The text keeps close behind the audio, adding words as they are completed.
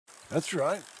That's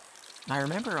right. I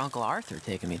remember Uncle Arthur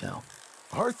taking me, though.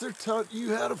 Arthur taught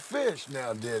you how to fish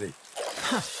now, did he?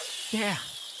 Yeah.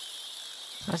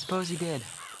 I suppose he did.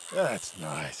 That's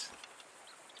nice.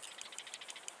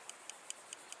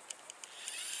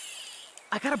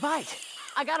 I got a bite.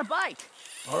 I got a bite.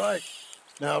 All right.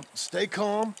 Now, stay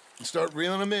calm and start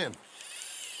reeling them in.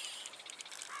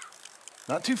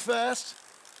 Not too fast.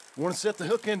 You want to set the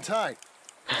hook in tight.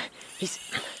 He's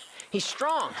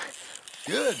strong.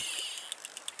 Good.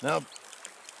 Now,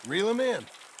 reel him in.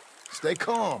 Stay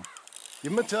calm.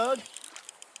 Give him a tug.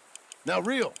 Now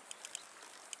reel.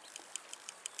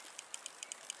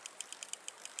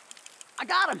 I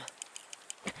got him.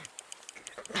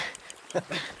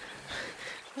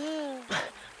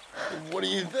 What do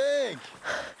you think?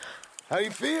 How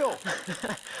you feel?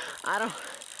 I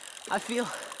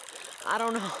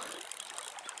don't know.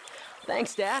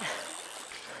 Thanks, Dad.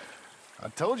 I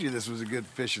told you this was a good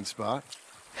fishing spot.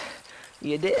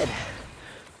 You did.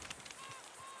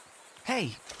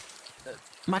 Hey,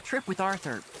 my trip with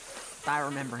Arthur, I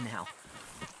remember now.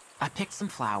 I picked some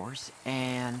flowers,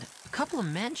 and a couple of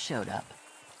men showed up,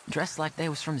 dressed like they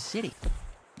was from the city.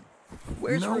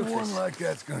 Where's No Rufus? one like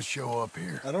that's gonna show up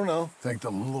here. I don't know. Thank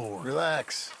the Lord.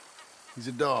 Relax. He's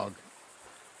a dog.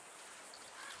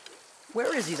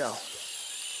 Where is he, though?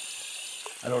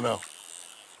 I don't know.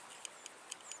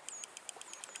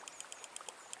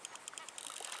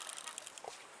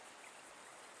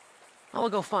 I'll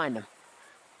go find him.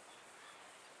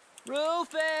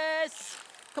 Rufus!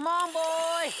 Come on,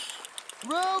 boy!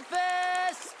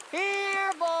 Rufus!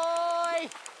 Here, boy!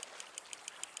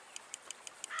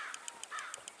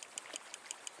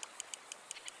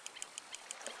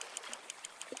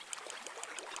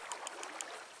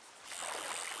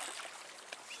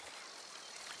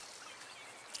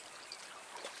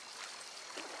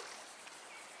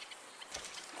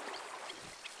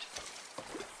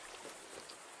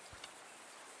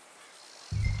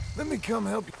 Let me come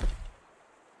help you.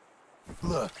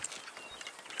 Look.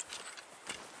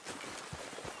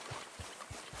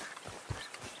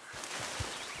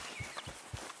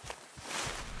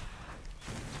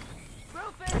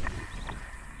 Rufus!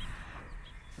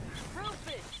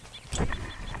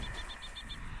 Rufus!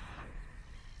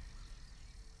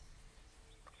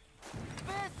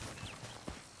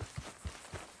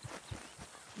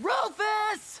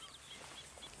 Rufus!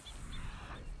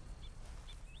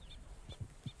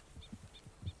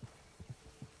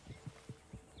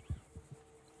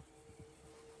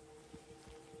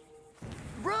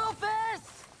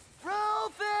 Rufus!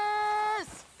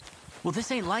 Rufus! Well,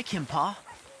 this ain't like him, Pa.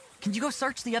 Can you go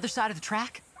search the other side of the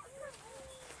track?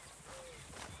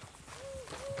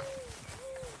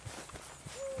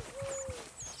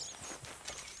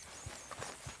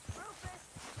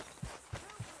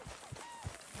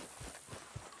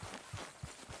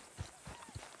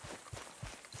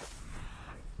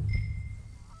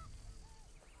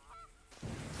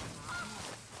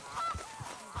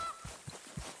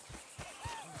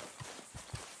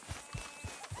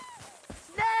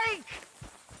 Snake!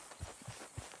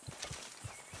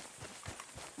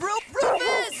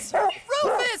 Rufus!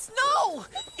 Rufus, no!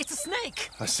 It's a snake!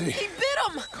 I see. He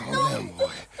bit him! Calm No! down,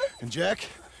 boy. And Jack,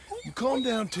 you calm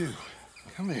down too.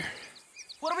 Come here.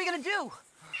 What are we gonna do?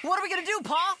 What are we gonna do,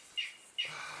 Pa?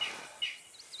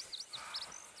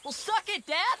 Well, suck it,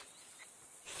 Dad!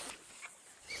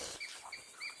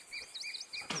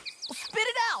 Well, spit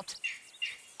it out!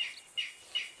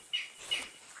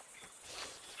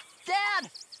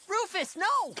 Dad! Rufus,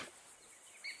 no!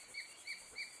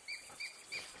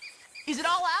 Is it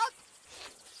all out?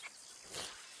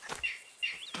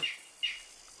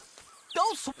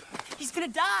 Don't He's gonna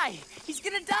die! He's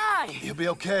gonna die! He'll be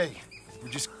okay. We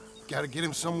just gotta get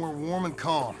him somewhere warm and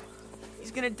calm.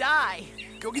 He's gonna die!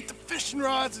 Go get the fishing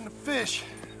rods and the fish.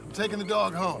 I'm taking the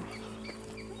dog home.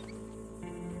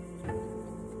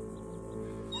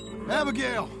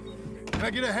 Abigail, can I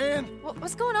get a hand?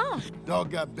 What's going on?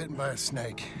 Dog got bitten by a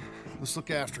snake. Let's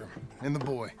look after him. And the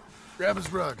boy. Grab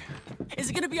his rug. Is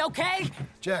it gonna be okay?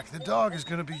 Jack, the dog is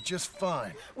gonna be just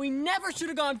fine. We never should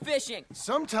have gone fishing!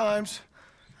 Sometimes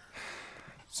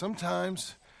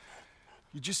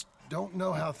you just don't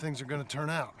know how things are gonna turn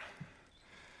out.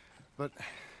 But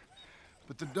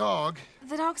the dog,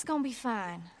 The dog's gonna be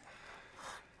fine.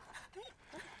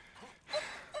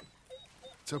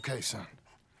 it's okay, son.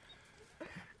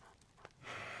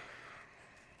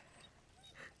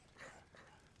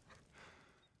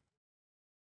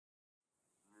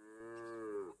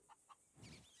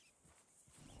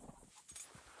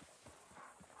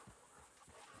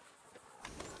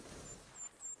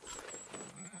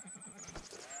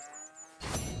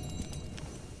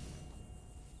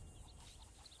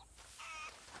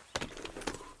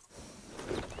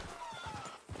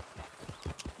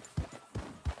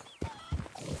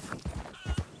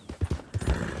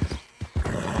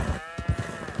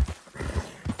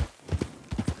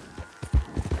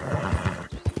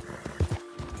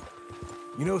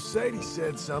 You know, Sadie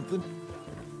said something.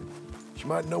 She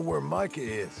might know where Micah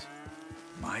is.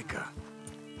 Micah.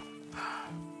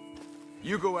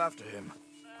 You go after him.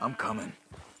 I'm coming.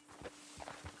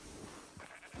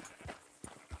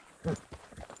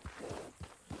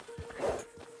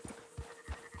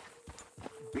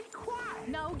 Be quiet!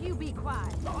 No, you be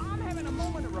quiet. No, I'm having a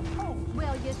moment of repose.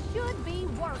 Well, you should be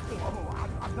working. Oh,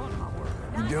 I've done my work.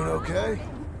 You doing okay?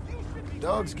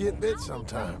 Dogs get bit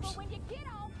sometimes. When you get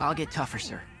home, I'll get tougher,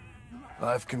 sir.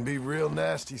 Life can be real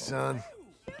nasty, son.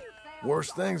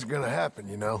 Worst things are gonna happen,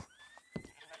 you know.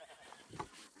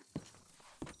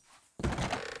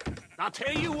 I'll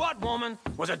tell you what, woman,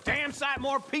 was a damn sight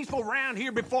more peaceful round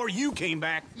here before you came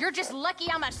back. You're just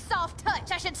lucky I'm a soft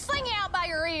touch. I should sling you out by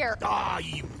your ear. Ah,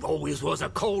 you always was a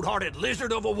cold-hearted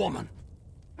lizard of a woman.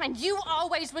 And you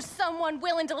always was someone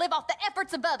willing to live off the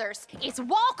efforts of others. It's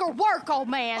walk or work, old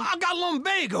man. I got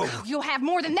lumbago. You'll have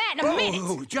more than that in a minute.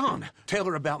 Oh, John, tell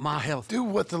her about my health. Do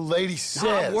what the lady I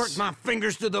says. worked my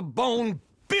fingers to the bone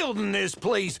building this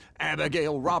place,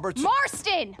 Abigail Roberts.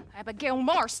 Marston! Abigail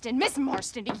Marston. Miss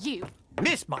Marston to you.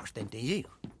 Miss Marston to you.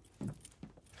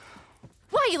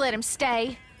 Why you let him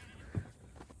stay?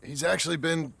 He's actually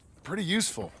been pretty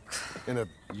useful, in a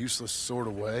useless sort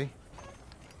of way.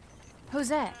 Who's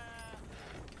that?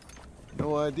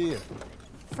 No idea.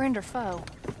 Friend or foe?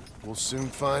 We'll soon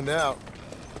find out.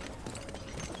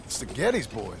 It's the Geddes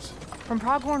boys. From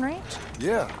Pronghorn Ranch?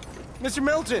 Yeah. Mr.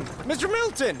 Milton! Mr.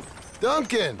 Milton!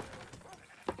 Duncan!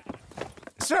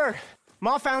 Sir,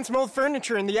 Ma found some old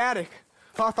furniture in the attic.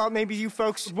 Pa thought maybe you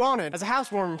folks would want it as a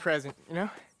housewarming present, you know?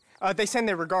 They send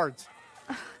their regards.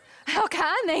 How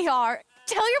kind they are.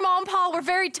 Tell your mom and pa we're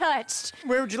very touched.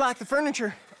 Where would you like the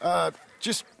furniture?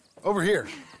 Just over here.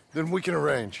 Then we can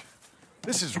arrange.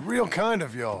 This is real kind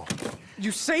of y'all.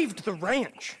 You saved the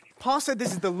ranch. Pa said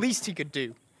this is the least he could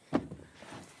do.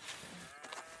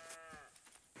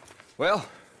 Well,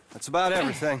 that's about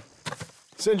everything.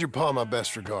 Send your pa my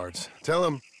best regards. Tell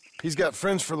him he's got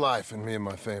friends for life in me and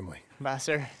my family. Bye,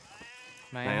 sir.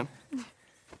 Ma'am.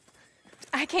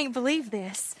 I can't believe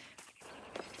this.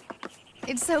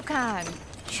 It's so kind.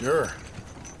 Sure.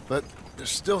 But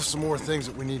there's still some more things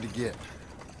that we need to get.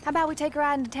 How about we take a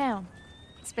ride into town?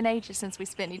 It's been ages since we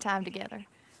spent any time together.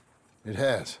 It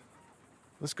has.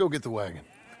 Let's go get the wagon.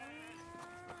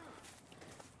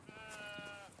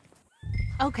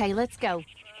 Okay, let's go.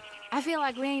 I feel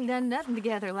like we ain't done nothing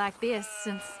together like this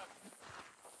since,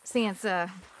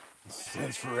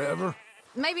 Since forever.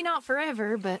 maybe not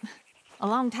forever, but a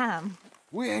long time.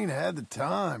 We ain't had the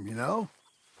time, you know?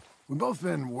 We both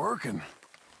been working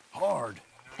hard.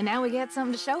 And now we got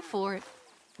something to show for it.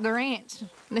 The ranch,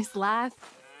 this life.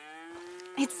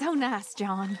 It's so nice,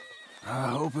 John. I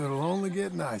hope it'll only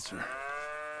get nicer.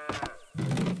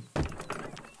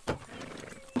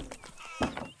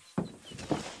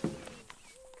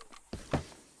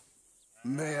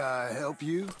 May I help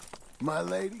you, my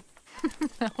lady?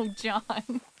 Oh,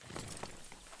 John.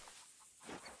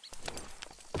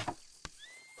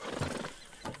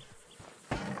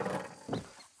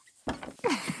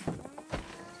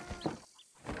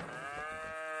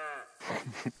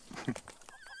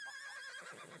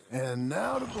 And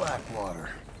now to Blackwater.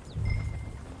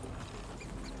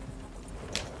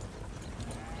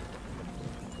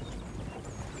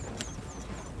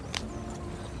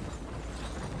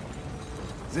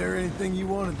 Is there anything you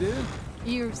want to do?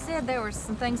 You said there were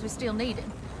some things we still needed.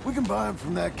 We can buy them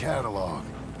from that catalog.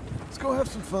 Let's go have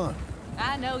some fun.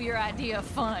 I know your idea of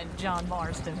fun, John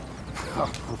Marston.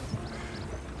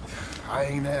 I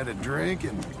ain't had a drink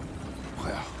and,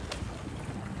 well,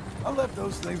 I left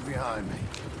those things behind me.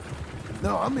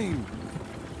 No, I mean,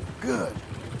 good,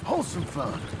 wholesome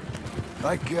fun.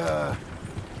 Like,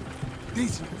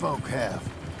 decent folk have,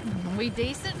 We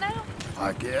decent now?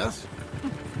 I guess.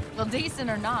 Well, decent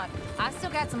or not, I still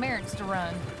got some errands to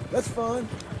run. That's fun.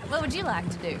 What would you like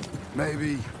to do?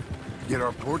 Maybe get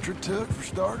our portrait took, for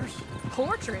starters.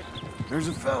 Portrait? There's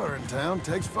a fella in town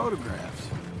takes photographs.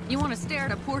 You want to stare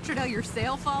at a portrait of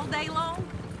yourself all day long?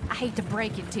 I hate to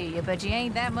break it to you, but you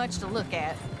ain't that much to look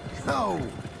at. No,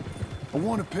 I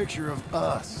want a picture of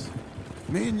us.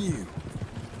 Me and you.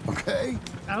 Okay?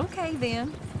 Okay,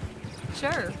 then.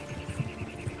 Sure.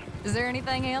 Is there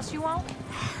anything else you want?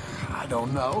 I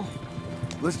don't know.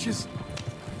 Let's just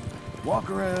walk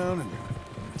around and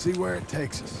see where it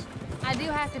takes us. I do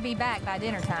have to be back by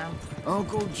dinner time.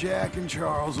 Uncle Jack and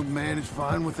Charles will manage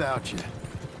fine without you.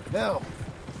 Hell,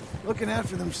 looking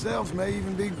after themselves may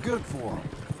even be good for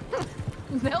them.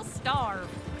 They'll starve.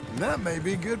 And that may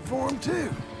be good for them, too.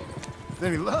 With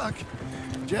any luck,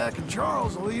 Jack and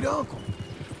Charles will eat Uncle.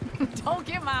 Don't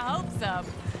get my hopes up.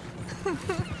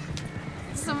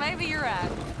 So maybe you're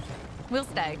right. We'll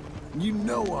stay. You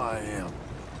know I am.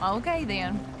 Okay,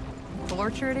 then.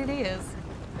 Portrait it is.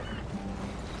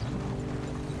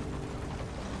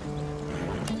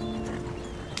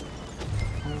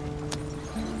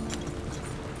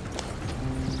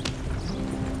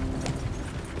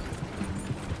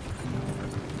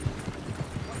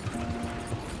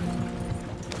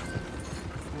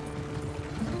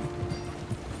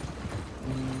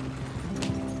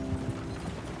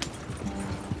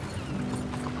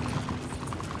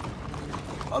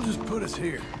 I'll just put us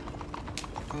here.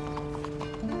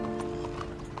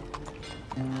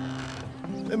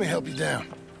 Let me help you down.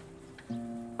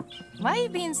 Why are you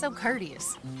being so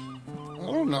courteous? I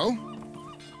don't know.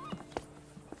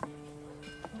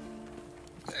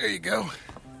 There you go.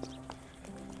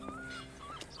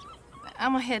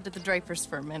 I'm gonna head to the Drapers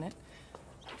for a minute.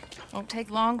 Won't take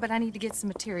long, but I need to get some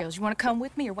materials. You wanna come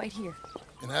with me or wait here?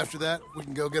 And after that, we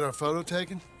can go get our photo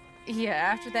taken? Yeah,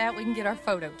 after that, we can get our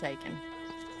photo taken.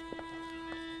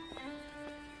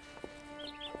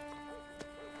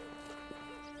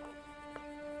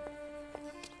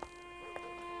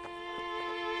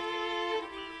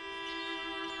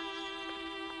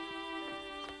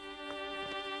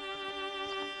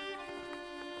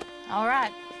 All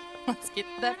right, let's get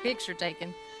that picture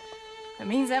taken. It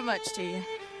means that much to you.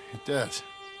 It does.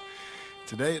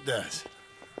 Today it does.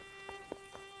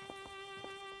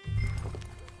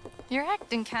 You're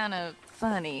acting kind of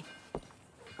funny.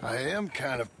 I am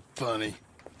kind of funny.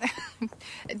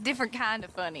 A different kind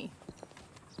of funny.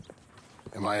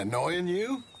 Am I annoying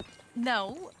you?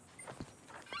 No.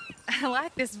 I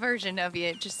like this version of you.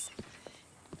 It just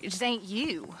ain't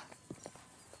you.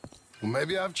 Well,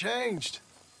 maybe I've changed.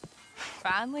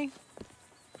 Finally?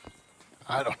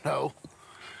 I don't know.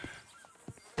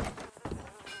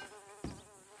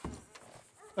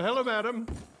 Hello, madam.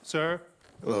 Sir.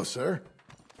 Hello, sir.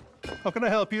 How can I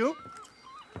help you?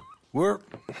 We'd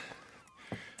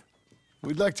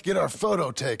like to get our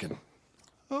photo taken.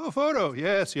 Oh, photo.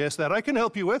 Yes, that I can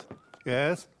help you with.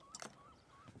 Yes.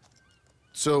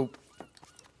 So,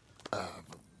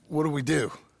 what do we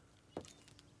do?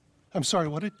 I'm sorry,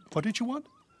 what did you want?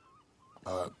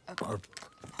 Our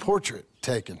portrait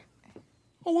taken.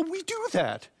 Oh, well, we do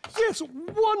that. Yes,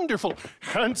 wonderful.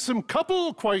 Handsome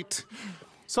couple, quite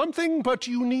something, but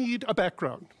you need a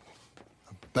background.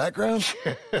 Background?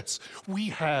 Yes, we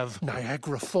have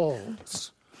Niagara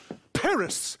Falls,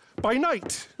 Paris by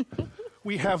night.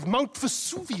 We have Mount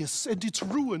Vesuvius and its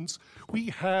ruins.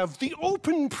 We have the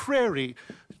open prairie.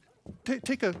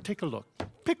 Take a look.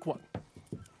 Pick one.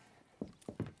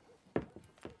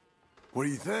 What do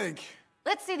you think?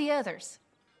 Let's see the others.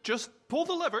 Just pull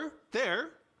the lever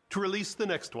there to release the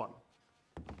next one.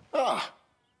 Ah,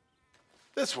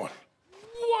 this one.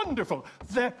 Wonderful.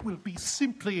 That will be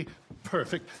simply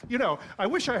perfect. You know, I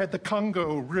wish I had the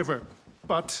Congo River,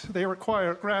 but they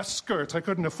require grass skirts. I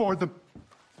couldn't afford them.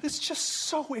 It's just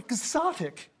so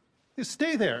exotic. You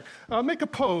stay there. I'll make a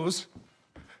pose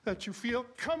that you feel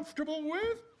comfortable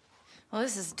with. Well,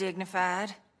 this is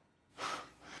dignified.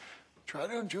 Try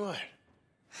to enjoy it.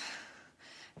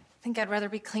 I think I'd rather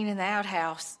be cleaning the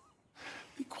outhouse.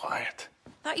 Be quiet.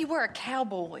 Thought you were a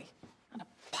cowboy, not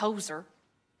a poser.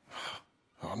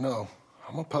 Oh, no.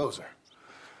 I'm a poser.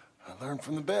 I learned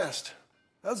from the best.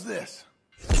 How's this?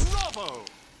 Bravo!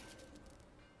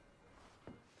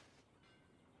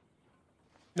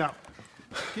 Now,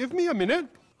 give me a minute.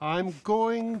 I'm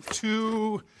going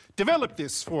to develop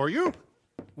this for you.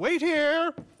 Wait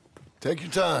here. Take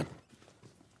your time.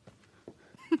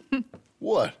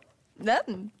 What?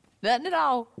 Nothing. Nothing at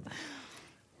all.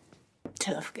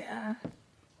 Tough guy.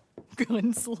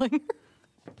 Gunslinger.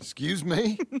 Excuse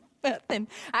me? Nothing.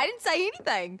 I didn't say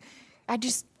anything. I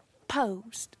just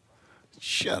posed.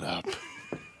 Shut up.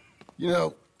 You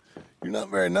know, you're not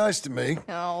very nice to me.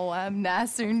 Oh, I'm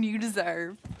nicer than you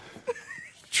deserve.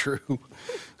 True.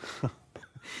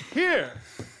 Here.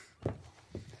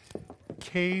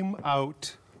 Came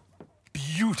out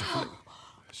beautifully.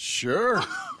 Sure.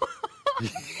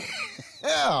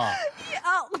 Yeah.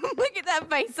 Oh, look at that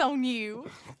face on you.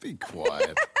 Be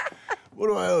quiet. What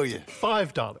do I owe you?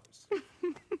 $5.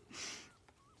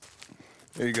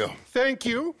 There you go. Thank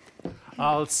you.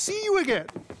 I'll see you again.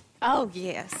 Oh,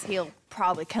 yes. He'll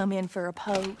probably come in for a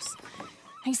pose.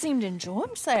 He seemed to enjoy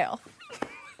himself.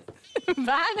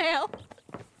 Bye now.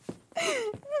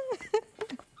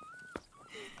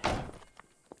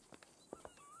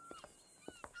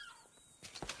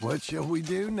 What shall we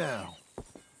do now?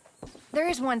 There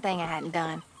is one thing I hadn't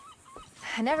done.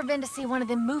 I've never been to see one of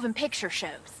them moving picture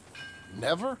shows.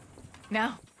 Never?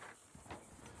 No.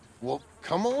 Well,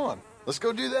 come on. Let's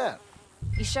go do that.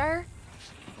 You sure?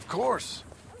 Of course.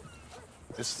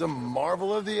 It's the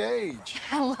marvel of the age.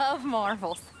 I love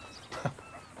marvels.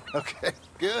 Okay,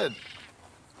 good.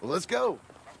 Well, let's go.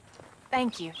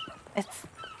 Thank you. It's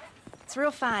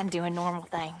real fine doing normal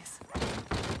things.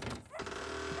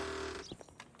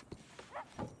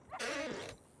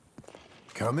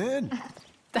 Come in.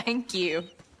 Thank you.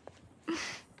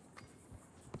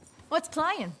 What's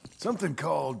playing? Something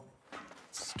called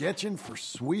Sketching for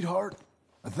Sweetheart,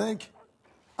 I think.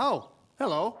 Oh,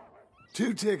 hello.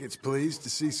 2 tickets, please, to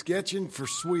see Sketching for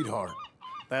Sweetheart.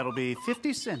 That'll be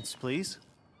 50 cents, please.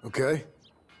 Okay.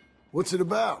 What's it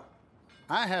about?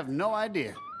 I have no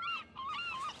idea.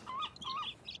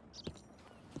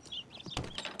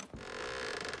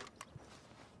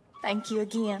 Thank you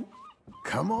again.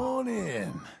 Come on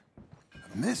in.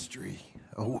 A mystery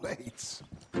awaits.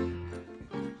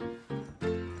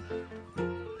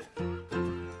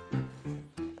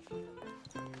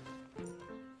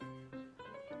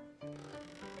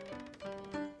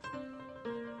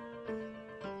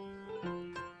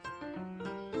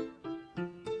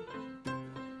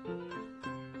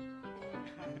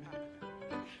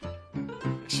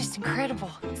 It's just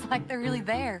incredible. It's like they're really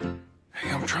there.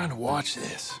 Hey, I'm trying to watch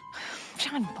this.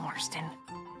 John Marston.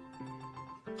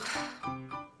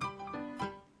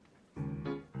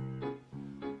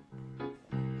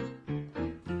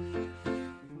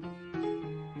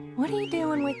 What are you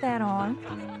doing with that on?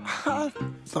 I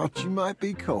thought you might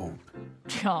be cold.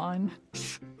 John.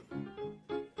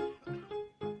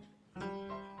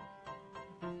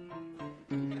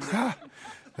 Ha!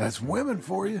 That's women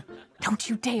for you. Don't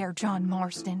you dare, John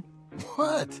Marston.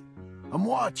 What? I'm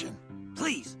watching.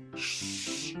 Please.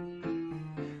 Shh.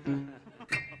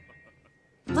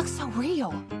 Looks so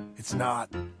real. It's not.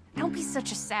 Don't be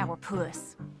such a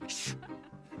sourpuss. Shh.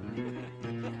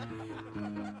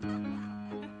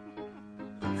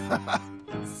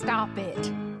 Stop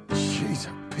it. She's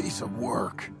a piece of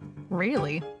work.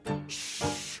 Really?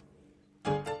 Shh.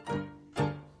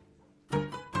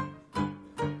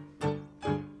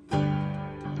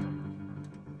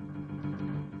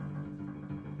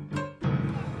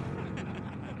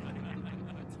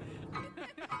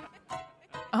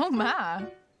 Oh my.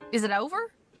 Is it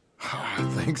over? I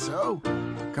think so.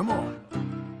 Come on.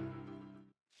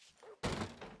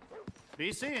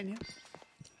 Be seeing you.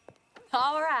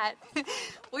 All right.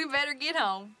 We better get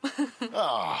home.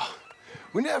 Oh,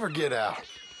 we never get out.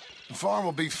 The farm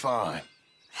will be fine.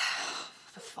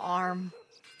 The farm.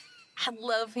 I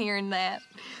love hearing that.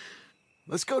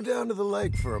 Let's go down to the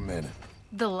lake for a minute.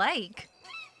 The lake?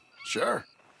 Sure.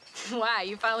 Why,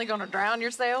 you finally gonna drown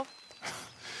yourself?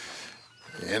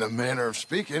 In a manner of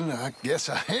speaking, I guess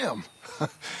I am.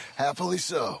 Happily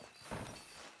so.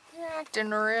 You're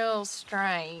acting real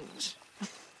strange.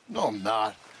 No, I'm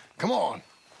not. Come on.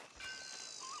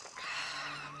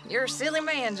 You're a silly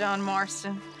man, John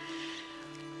Marston.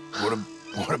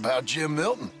 What about Jim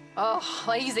Milton? Oh,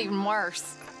 he's even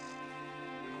worse.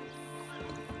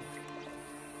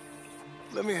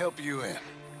 Let me help you in.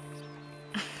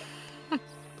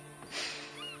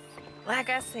 Like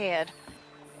I said,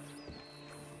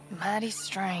 mighty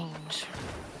strange.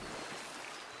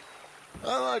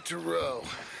 I like to row.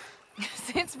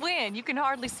 Since when? You can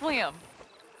hardly swim.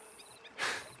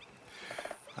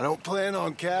 I don't plan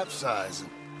on capsizing.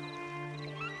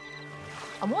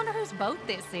 I wonder whose boat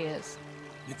this is.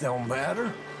 It don't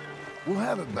matter. We'll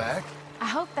have it back. I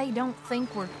hope they don't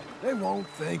think we're... They won't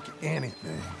think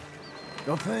anything.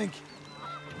 They'll think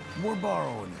we're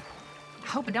borrowing it. I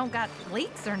hope it don't got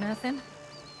leaks or nothing.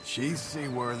 She's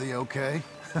seaworthy, okay?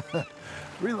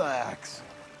 Relax.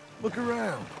 Look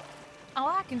around. All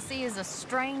I can see is a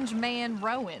strange man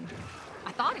rowing.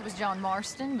 I thought he was John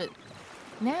Marston, but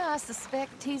now I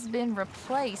suspect he's been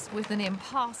replaced with an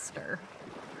imposter.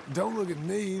 Don't look at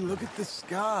me, look at the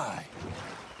sky.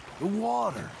 The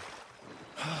water.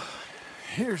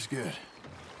 Here's good.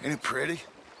 Ain't it pretty?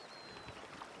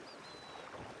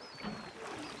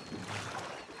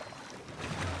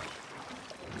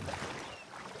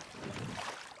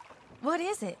 What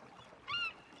is it?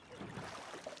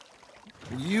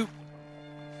 You...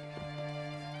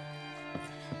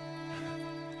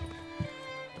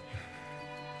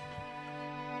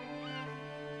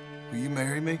 Will you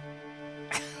marry me?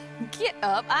 Get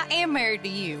up. I am married to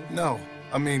you. No,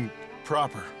 I mean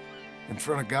proper. In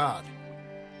front of God.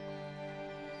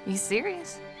 You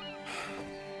serious?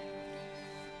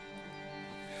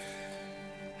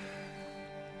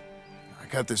 I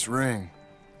got this ring.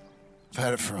 I've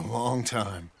had it for a long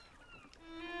time.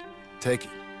 Take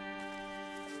it.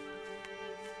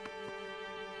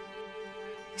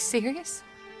 You serious?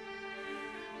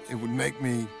 It would make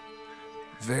me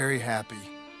very happy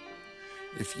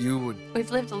If you would...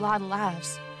 We've lived a lot of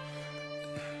lives.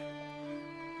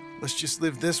 Let's just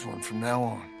live this one from now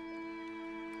on.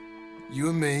 You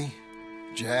and me,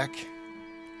 Jack,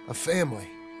 a family.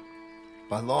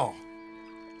 By law.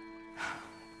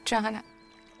 John,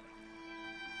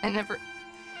 I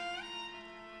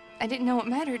didn't know what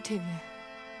mattered to you.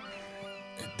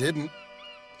 It didn't.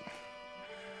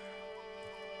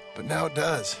 But now it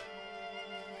does.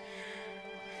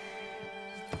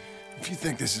 If you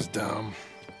think this is dumb,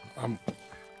 I'm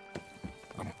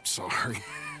sorry.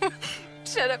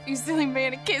 Shut up, you silly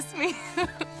man, and kiss me.